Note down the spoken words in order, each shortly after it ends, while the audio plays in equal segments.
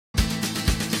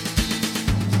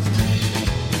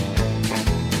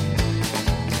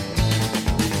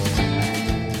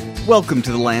Welcome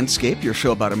to The Landscape, your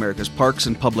show about America's parks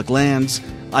and public lands.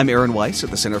 I'm Aaron Weiss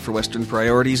at the Center for Western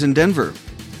Priorities in Denver.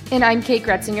 And I'm Kate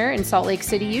Gretzinger in Salt Lake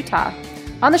City, Utah.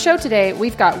 On the show today,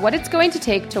 we've got what it's going to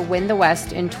take to win the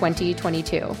West in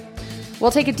 2022.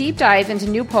 We'll take a deep dive into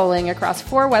new polling across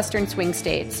 4 Western swing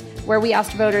states, where we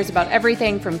asked voters about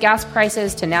everything from gas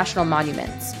prices to national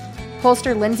monuments.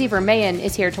 Pollster Lindsay Vermeyen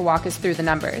is here to walk us through the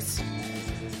numbers.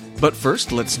 But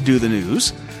first, let's do the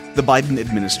news. The Biden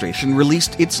administration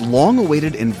released its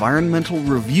long-awaited environmental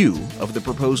review of the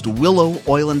proposed Willow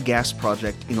oil and gas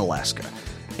project in Alaska.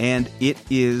 And it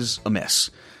is a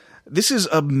mess. This is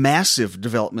a massive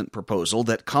development proposal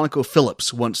that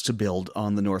ConocoPhillips wants to build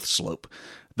on the North Slope.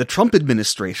 The Trump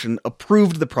administration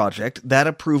approved the project. That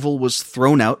approval was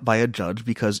thrown out by a judge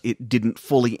because it didn't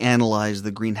fully analyze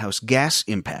the greenhouse gas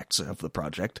impacts of the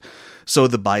project. So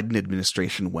the Biden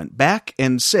administration went back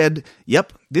and said,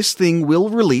 yep, this thing will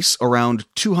release around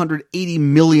 280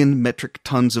 million metric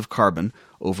tons of carbon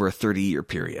over a 30-year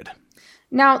period.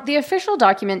 Now, the official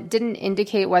document didn't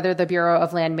indicate whether the Bureau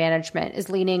of Land Management is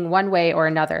leaning one way or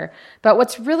another, but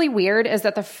what's really weird is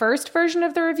that the first version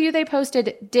of the review they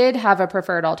posted did have a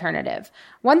preferred alternative,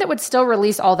 one that would still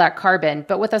release all that carbon,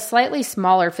 but with a slightly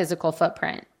smaller physical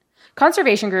footprint.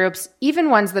 Conservation groups, even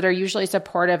ones that are usually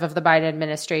supportive of the Biden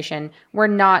administration, were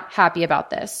not happy about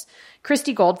this.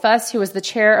 Christy Goldfuss, who was the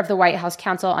chair of the White House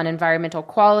Council on Environmental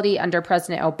Quality under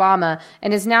President Obama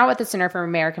and is now at the Center for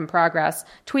American Progress,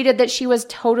 tweeted that she was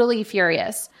totally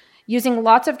furious. Using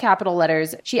lots of capital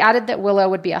letters, she added that Willow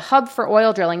would be a hub for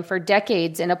oil drilling for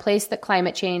decades in a place that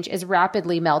climate change is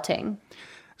rapidly melting.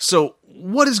 So,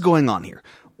 what is going on here?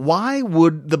 Why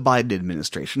would the Biden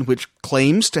administration, which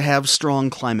claims to have strong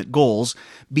climate goals,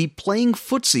 be playing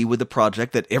footsie with a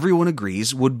project that everyone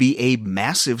agrees would be a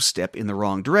massive step in the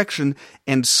wrong direction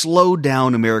and slow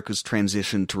down America's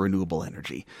transition to renewable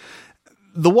energy?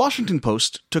 The Washington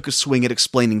Post took a swing at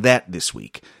explaining that this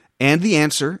week, and the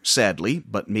answer, sadly,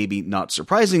 but maybe not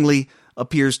surprisingly,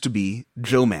 appears to be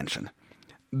Joe Manchin.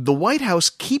 The White House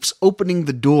keeps opening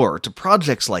the door to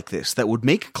projects like this that would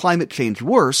make climate change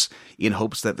worse in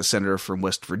hopes that the senator from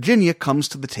West Virginia comes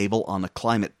to the table on a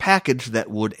climate package that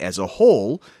would, as a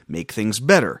whole, make things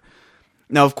better.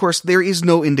 Now, of course, there is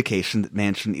no indication that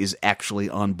Manchin is actually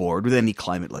on board with any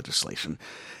climate legislation.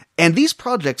 And these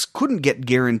projects couldn't get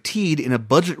guaranteed in a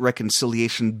budget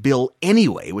reconciliation bill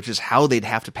anyway, which is how they'd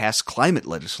have to pass climate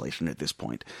legislation at this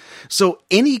point. So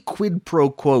any quid pro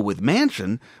quo with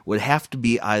Manchin would have to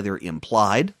be either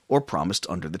implied or promised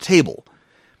under the table.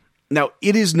 Now,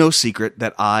 it is no secret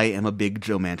that I am a big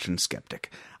Joe Manchin skeptic.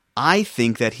 I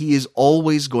think that he is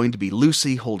always going to be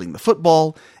Lucy holding the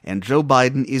football, and Joe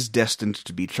Biden is destined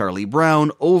to be Charlie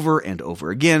Brown over and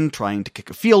over again, trying to kick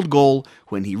a field goal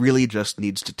when he really just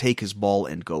needs to take his ball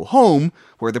and go home,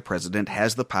 where the president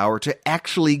has the power to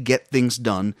actually get things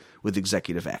done with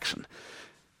executive action.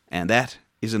 And that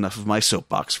is enough of my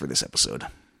soapbox for this episode.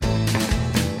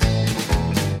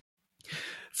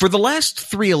 For the last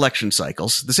 3 election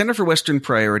cycles, the Center for Western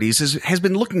Priorities has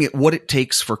been looking at what it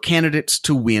takes for candidates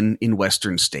to win in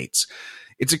Western states.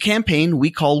 It's a campaign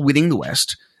we call Winning the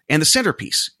West, and the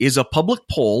centerpiece is a public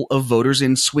poll of voters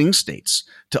in swing states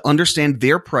to understand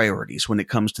their priorities when it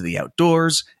comes to the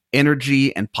outdoors,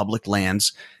 energy, and public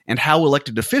lands, and how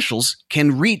elected officials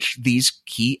can reach these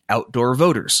key outdoor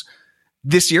voters.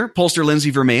 This year, pollster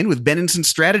Lindsay Vermeyen with Benenson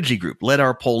Strategy Group led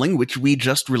our polling, which we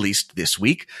just released this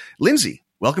week. Lindsay,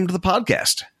 welcome to the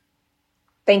podcast.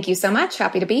 Thank you so much.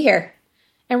 Happy to be here.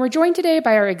 And we're joined today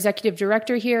by our executive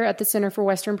director here at the Center for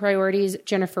Western Priorities,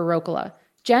 Jennifer Rokala.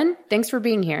 Jen, thanks for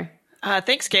being here.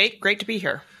 Thanks, Kate. Great to be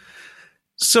here.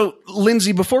 So,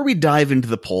 Lindsay, before we dive into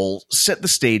the poll, set the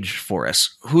stage for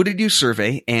us. Who did you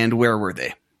survey and where were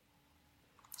they?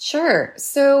 Sure.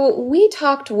 So we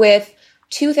talked with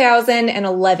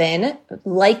 2011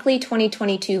 likely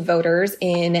 2022 voters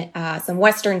in some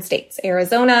Western states,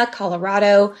 Arizona,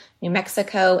 Colorado, New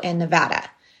Mexico, and Nevada.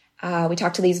 We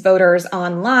talked to these voters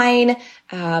online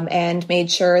and made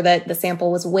sure that the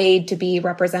sample was weighed to be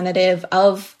representative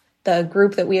of the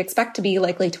group that we expect to be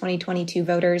likely 2022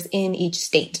 voters in each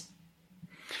state.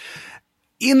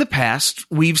 In the past,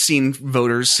 we've seen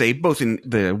voters say, both in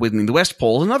the Winning the West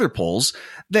poll and other polls,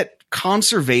 that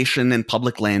conservation and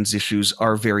public lands issues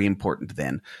are very important to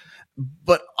them.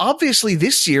 But obviously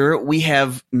this year we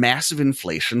have massive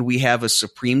inflation. We have a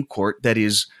Supreme Court that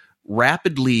is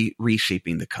rapidly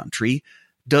reshaping the country.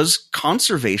 Does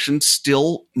conservation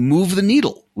still move the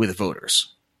needle with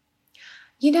voters?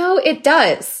 You know, it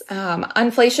does.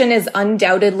 Inflation is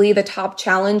undoubtedly the top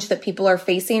challenge that people are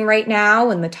facing right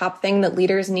now and the top thing that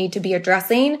leaders need to be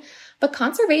addressing. But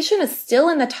conservation is still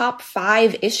in the top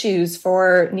 5 issues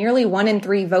for nearly 1 in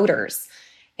 3 voters.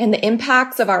 And the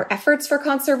impacts of our efforts for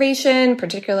conservation,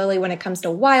 particularly when it comes to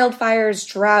wildfires,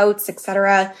 droughts,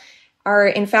 etc., are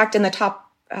in fact in the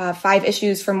top 5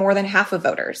 issues for more than half of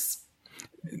voters.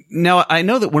 Now, I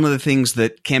know that one of the things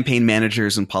that campaign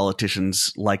managers and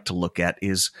politicians like to look at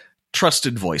is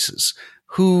trusted voices,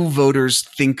 who voters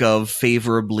think of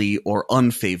favorably or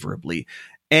unfavorably.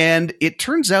 And it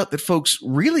turns out that folks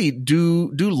really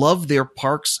do love their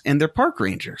parks and their park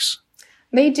rangers.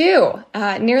 They do,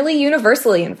 nearly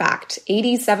universally, in fact.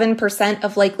 87%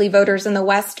 of likely voters in the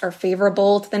West are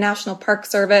favorable to the National Park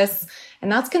Service,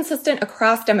 and that's consistent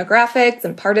across demographics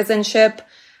and partisanship.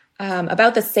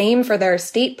 About the same for their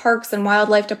state parks and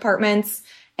wildlife departments,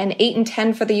 and 8 in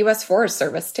 10 for the U.S. Forest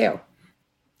Service, too.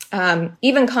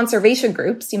 Even conservation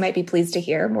groups, you might be pleased to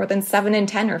hear, more than 7 in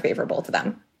 10 are favorable to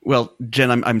them. Well,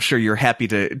 Jen, I'm sure you're happy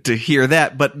to hear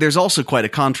that, but there's also quite a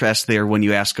contrast there when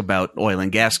you ask about oil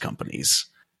and gas companies.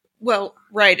 Well,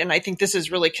 right. And I think this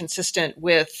is really consistent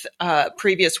with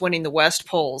previous Winning the West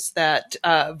polls that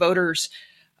voters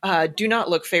do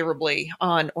not look favorably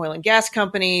on oil and gas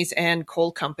companies and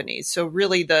coal companies. So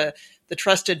really the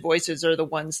trusted voices are the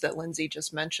ones that Lindsay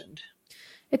just mentioned.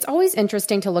 It's always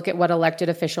interesting to look at what elected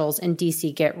officials in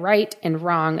D.C. get right and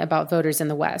wrong about voters in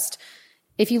the West.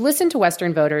 If you listen to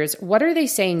Western voters, what are they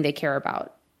saying they care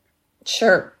about?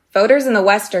 Sure. Voters in the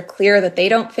West are clear that they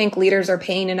don't think leaders are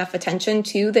paying enough attention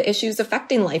to the issues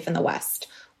affecting life in the West.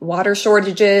 Water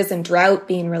shortages and drought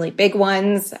being really big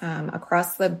ones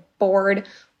across the board.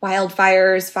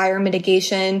 Wildfires, fire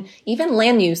mitigation, even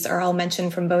land use are all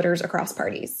mentioned from voters across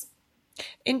parties.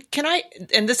 And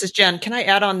this is Jen, can I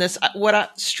add on this?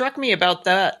 What struck me about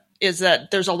that is that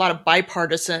there's a lot of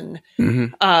bipartisan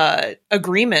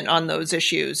agreement on those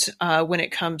issues when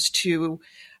it comes to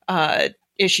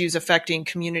issues affecting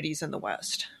communities in the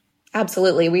West.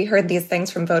 Absolutely. We heard these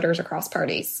things from voters across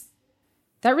parties.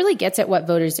 That really gets at what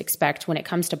voters expect when it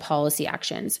comes to policy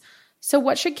actions. So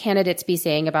what should candidates be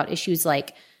saying about issues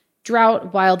like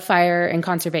drought, wildfire, and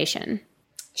conservation?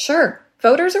 Sure.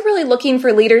 Voters are really looking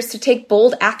for leaders to take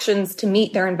bold actions to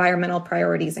meet their environmental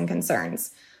priorities and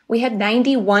concerns. We had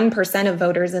 91% of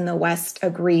voters in the West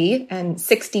agree, and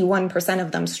 61%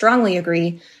 of them strongly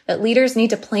agree, that leaders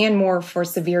need to plan more for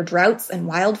severe droughts and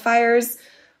wildfires.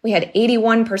 We had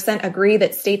 81% agree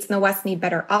that states in the West need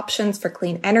better options for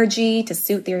clean energy to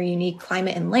suit their unique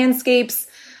climate and landscapes.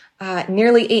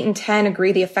 Nearly 8 in 10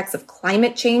 agree the effects of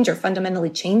climate change are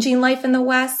fundamentally changing life in the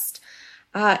West.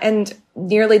 And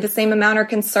nearly the same amount are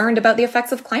concerned about the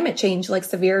effects of climate change, like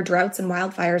severe droughts and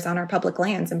wildfires on our public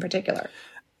lands in particular.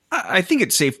 I think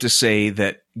it's safe to say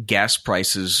that gas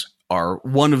prices are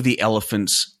one of the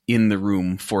elephants in the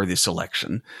room for this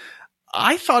election.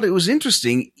 I thought it was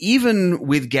interesting, even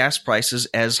with gas prices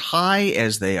as high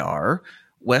as they are,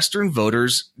 Western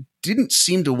voters didn't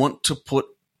seem to want to put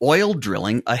oil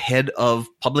drilling ahead of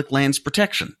public lands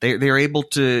protection. They're able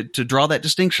to draw that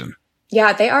distinction.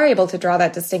 Yeah, they are able to draw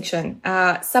that distinction.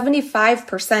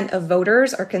 75% of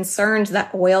voters are concerned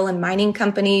that oil and mining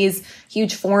companies,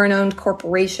 huge foreign-owned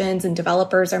corporations and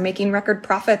developers are making record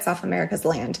profits off America's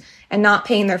land and not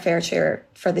paying their fair share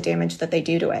for the damage that they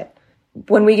do to it.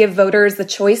 When we give voters the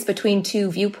choice between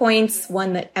two viewpoints,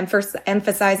 one that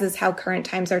emphasizes how current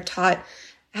times have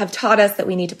taught us that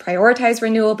we need to prioritize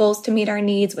renewables to meet our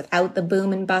needs without the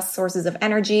boom and bust sources of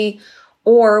energy,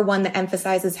 or one that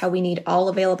emphasizes how we need all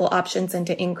available options and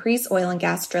to increase oil and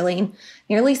gas drilling,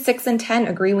 nearly 6 in 10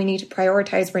 agree we need to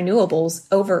prioritize renewables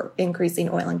over increasing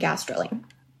oil and gas drilling.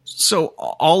 So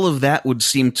all of that would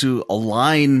seem to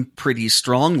align pretty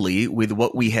strongly with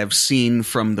what we have seen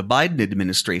from the Biden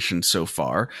administration so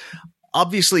far.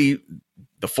 Obviously,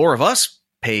 the four of us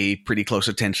pay pretty close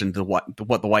attention to what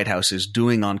the White House is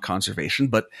doing on conservation,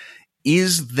 but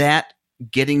is that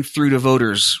getting through to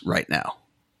voters right now?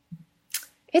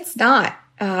 It's not.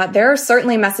 There are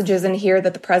certainly messages in here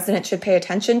that the president should pay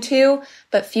attention to,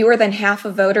 but fewer than half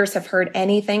of voters have heard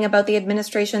anything about the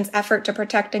administration's effort to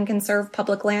protect and conserve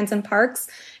public lands and parks,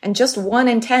 and just 1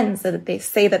 in 10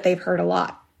 say that they've heard a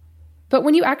lot. But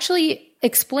when you actually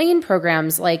explain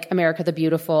programs like America the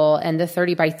Beautiful and the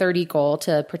 30 by 30 goal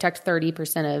to protect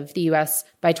 30% of the U.S.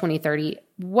 by 2030,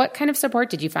 what kind of support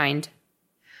did you find?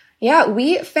 Yeah,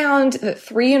 we found that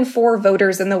 3 in 4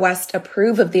 voters in the West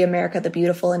approve of the America the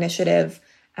Beautiful initiative.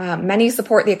 Many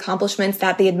support the accomplishments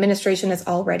that the administration has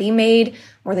already made.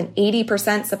 More than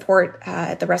 80% support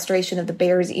the restoration of the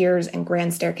Bears Ears and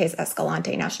Grand Staircase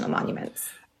Escalante national monuments.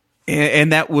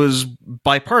 And that was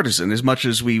bipartisan. As much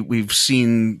as we've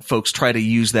seen folks try to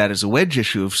use that as a wedge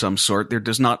issue of some sort, there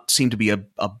does not seem to be a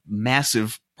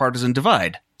massive partisan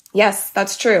divide. Yes,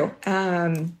 that's true.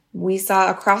 We saw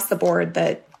across the board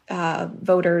that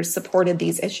voters supported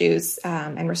these issues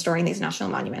and restoring these national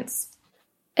monuments.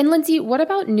 And Lindsay, what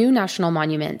about new national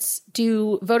monuments?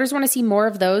 Do voters want to see more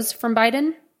of those from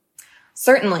Biden?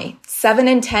 Certainly. 7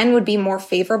 in 10 would be more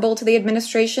favorable to the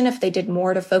administration if they did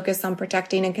more to focus on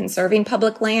protecting and conserving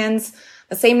public lands.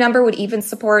 The same number would even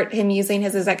support him using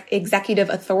his executive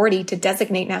authority to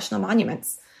designate national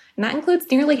monuments. And that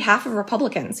includes nearly half of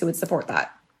Republicans who would support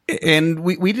that. And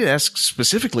we did ask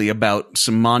specifically about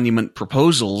some monument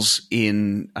proposals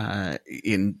in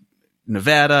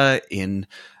Nevada, in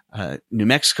New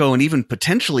Mexico, and even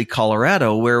potentially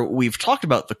Colorado, where we've talked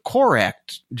about the CORE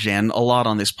Act, Jen, a lot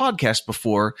on this podcast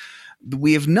before.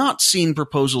 We have not seen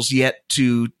proposals yet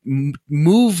to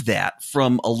move that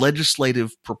from a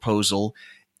legislative proposal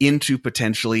into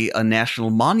potentially a national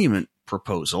monument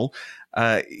proposal.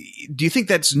 Do you think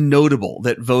that's notable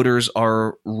that voters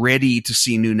are ready to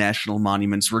see new national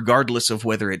monuments, regardless of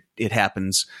whether it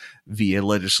happens via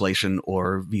legislation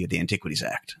or via the Antiquities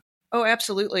Act? Oh,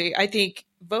 absolutely. I think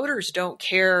voters don't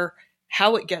care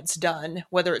how it gets done,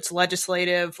 whether it's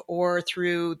legislative or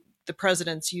through the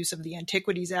president's use of the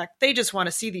Antiquities Act. They just want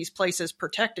to see these places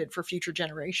protected for future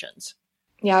generations.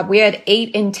 Yeah, we had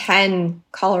 8 in 10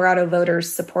 Colorado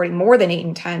voters supporting, more than 8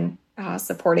 in 10,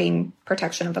 supporting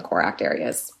protection of the CORE Act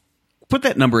areas. Put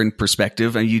that number in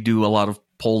perspective, and you do a lot of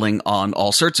polling on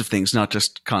all sorts of things, not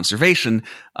just conservation.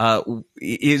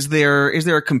 Is there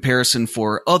a comparison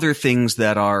for other things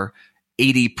that are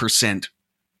 80%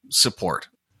 support?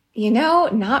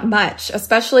 Not much,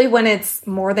 especially when it's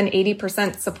more than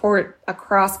 80% support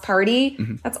across party.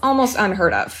 Mm-hmm. That's almost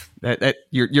unheard of. That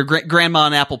your grandma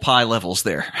and apple pie levels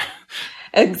there.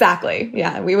 Exactly.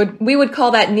 Yeah, we would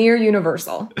call that near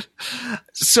universal.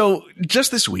 So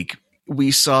just this week,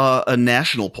 we saw a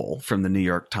national poll from the New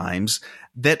York Times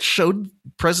that showed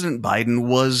President Biden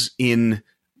was in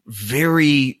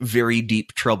very, very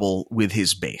deep trouble with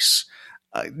his base.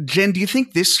 Jen, do you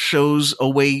think this shows a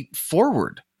way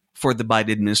forward for the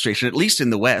Biden administration, at least in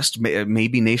the West,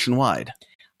 maybe nationwide?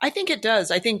 I think it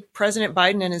does. I think President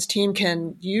Biden and his team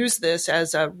can use this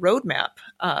as a roadmap.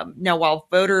 Now, while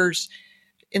voters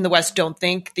in the West don't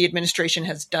think the administration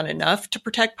has done enough to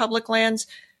protect public lands,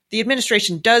 the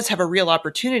administration does have a real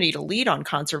opportunity to lead on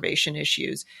conservation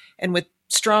issues. And with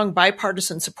strong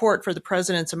bipartisan support for the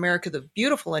president's America the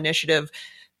Beautiful initiative,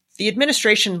 the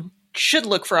administration should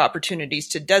look for opportunities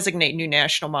to designate new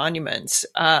national monuments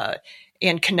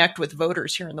and connect with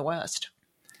voters here in the West.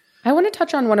 I want to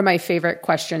touch on one of my favorite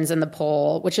questions in the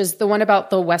poll, which is the one about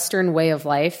the Western way of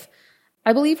life.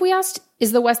 I believe we asked,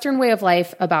 is the Western way of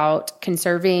life about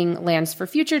conserving lands for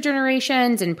future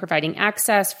generations and providing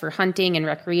access for hunting and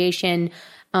recreation?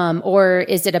 Or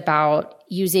is it about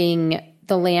using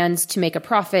the lands to make a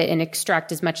profit and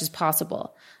extract as much as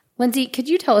possible? Lindsay, could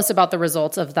you tell us about the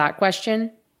results of that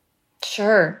question?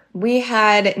 Sure. We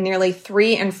had nearly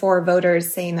 3 in 4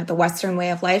 voters saying that the Western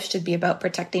way of life should be about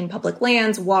protecting public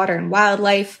lands, water, and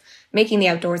wildlife, making the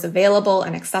outdoors available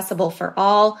and accessible for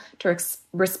all to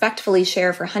respectfully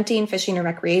share for hunting, fishing, and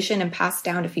recreation and pass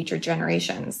down to future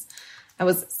generations. That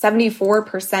was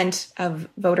 74% of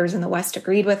voters in the West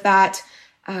agreed with that.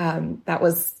 That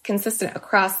was consistent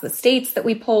across the states that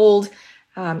we polled.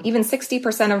 Even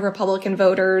 60% of Republican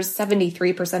voters,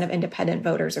 73% of independent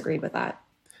voters agreed with that.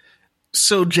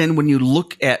 So, Jen, when you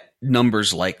look at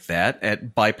numbers like that,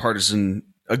 at bipartisan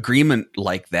agreement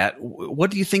like that,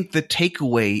 what do you think the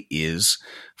takeaway is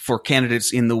for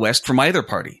candidates in the West from either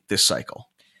party this cycle?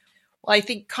 Well, I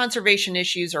think conservation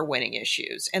issues are winning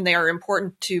issues, and they are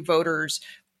important to voters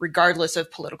regardless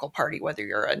of political party, whether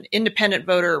you're an independent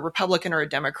voter, a Republican, or a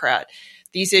Democrat.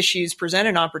 These issues present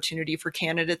an opportunity for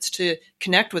candidates to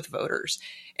connect with voters.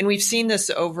 And we've seen this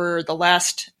over the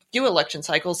last few election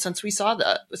cycles since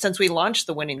we launched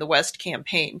the Winning the West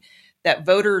campaign, that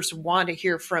voters want to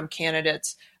hear from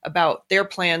candidates about their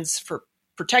plans for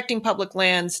protecting public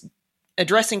lands,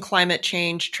 addressing climate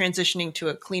change, transitioning to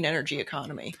a clean energy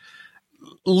economy.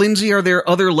 Lindsay, are there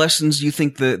other lessons you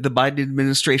think the Biden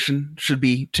administration should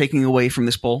be taking away from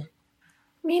this poll?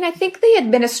 I think the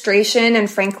administration and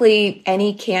frankly,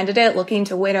 any candidate looking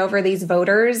to win over these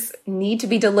voters need to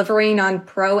be delivering on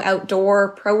pro-outdoor,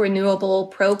 pro-renewable,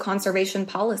 pro-conservation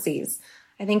policies.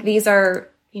 I think these are,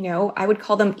 I would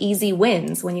call them easy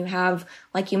wins. When you have,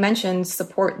 like you mentioned,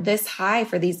 support this high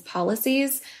for these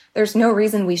policies, there's no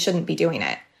reason we shouldn't be doing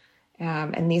it.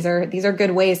 And these are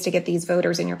good ways to get these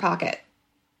voters in your pocket.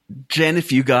 Jen,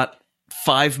 if you got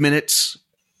 5 minutes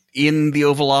in the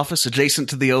Oval Office, adjacent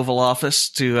to the Oval Office,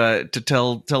 to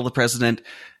tell the president,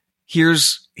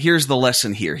 here's the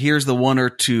lesson here. Here's the 1 or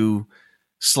 2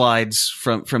 slides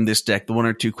from this deck, the one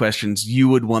or two questions you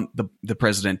would want the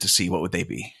president to see, what would they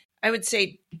be? I would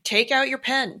say take out your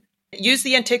pen. Use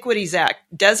the Antiquities Act.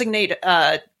 Designate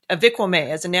Aviquame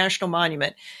as a national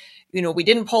monument. We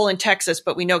didn't poll in Texas,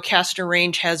 but we know Castor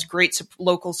Range has great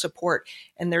local support.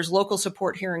 And there's local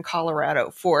support here in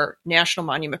Colorado for national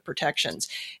monument protections.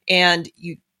 And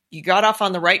you got off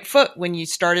on the right foot when you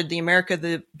started the America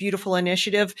the Beautiful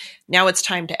initiative. Now it's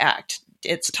time to act.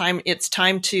 It's time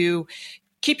to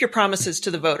keep your promises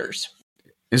to the voters.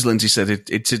 As Lindsay said,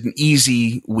 it's an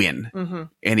easy win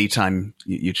anytime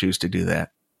you choose to do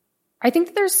that. I think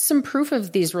that there's some proof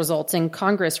of these results in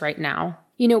Congress right now.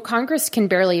 Congress can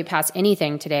barely pass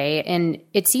anything today, and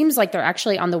it seems like they're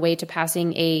actually on the way to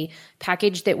passing a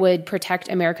package that would protect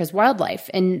America's wildlife,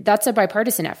 and that's a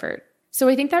bipartisan effort. So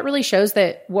I think that really shows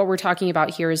that what we're talking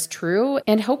about here is true,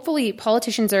 and hopefully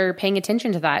politicians are paying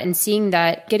attention to that and seeing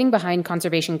that getting behind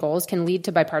conservation goals can lead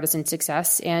to bipartisan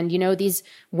success and, these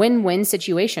win-win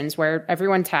situations where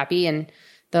everyone's happy and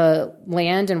the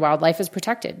land and wildlife is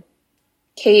protected.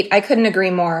 Kate, I couldn't agree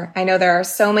more. I know there are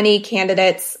so many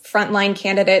candidates, frontline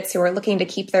candidates, who are looking to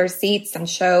keep their seats and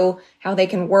show how they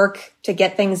can work to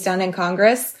get things done in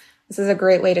Congress. This is a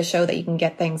great way to show that you can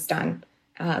get things done.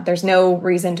 There's no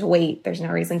reason to wait. There's no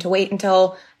reason to wait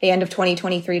until the end of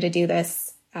 2023 to do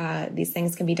this. These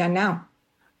things can be done now.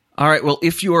 All right. Well,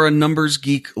 if you are a numbers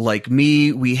geek like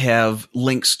me, we have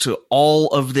links to all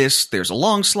of this. There's a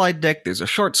long slide deck. There's a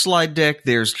short slide deck.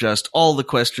 There's just all the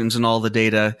questions and all the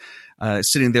data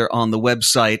sitting there on the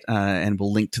website, and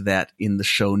we'll link to that in the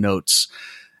show notes.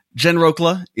 Jen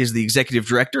Rokla is the executive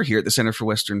director here at the Center for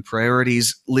Western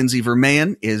Priorities. Lindsay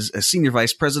Vermeyen is a senior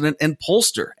vice president and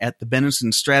pollster at the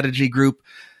Benenson Strategy Group.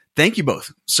 Thank you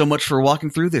both so much for walking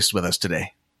through this with us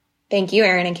today. Thank you,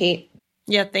 Aaron and Kate.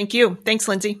 Yeah, thank you. Thanks,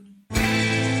 Lindsay.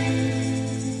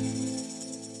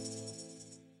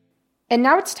 And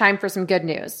now it's time for some good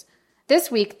news.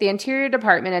 This week, the Interior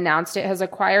Department announced it has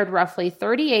acquired roughly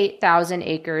 38,000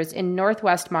 acres in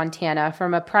northwest Montana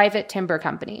from a private timber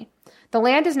company. The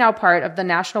land is now part of the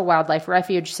National Wildlife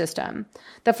Refuge System.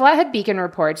 The Flathead Beacon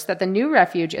reports that the new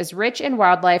refuge is rich in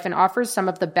wildlife and offers some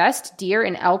of the best deer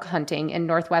and elk hunting in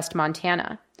northwest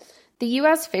Montana. The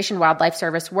U.S. Fish and Wildlife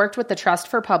Service worked with the Trust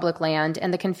for Public Land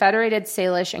and the Confederated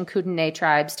Salish and Kootenai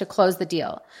tribes to close the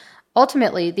deal.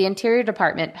 Ultimately, the Interior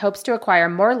Department hopes to acquire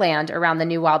more land around the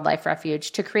new wildlife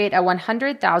refuge to create a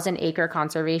 100,000-acre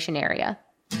conservation area.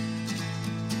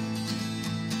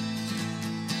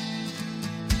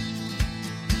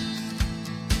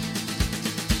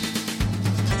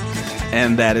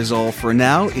 And that is all for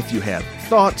now. If you have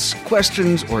thoughts,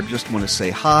 questions, or just want to say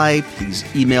hi, please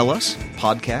email us,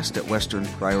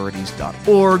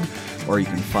 podcast@westernpriorities.org, or you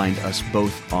can find us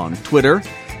both on Twitter.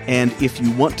 And if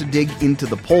you want to dig into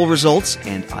the poll results,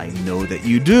 and I know that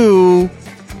you do,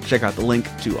 check out the link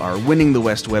to our Winning the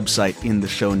West website in the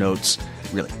show notes.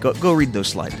 Really, go read those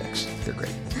slide decks. They're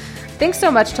great. Thanks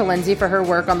so much to Lindsay for her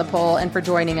work on the poll and for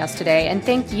joining us today. And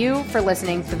thank you for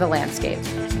listening to The Landscape.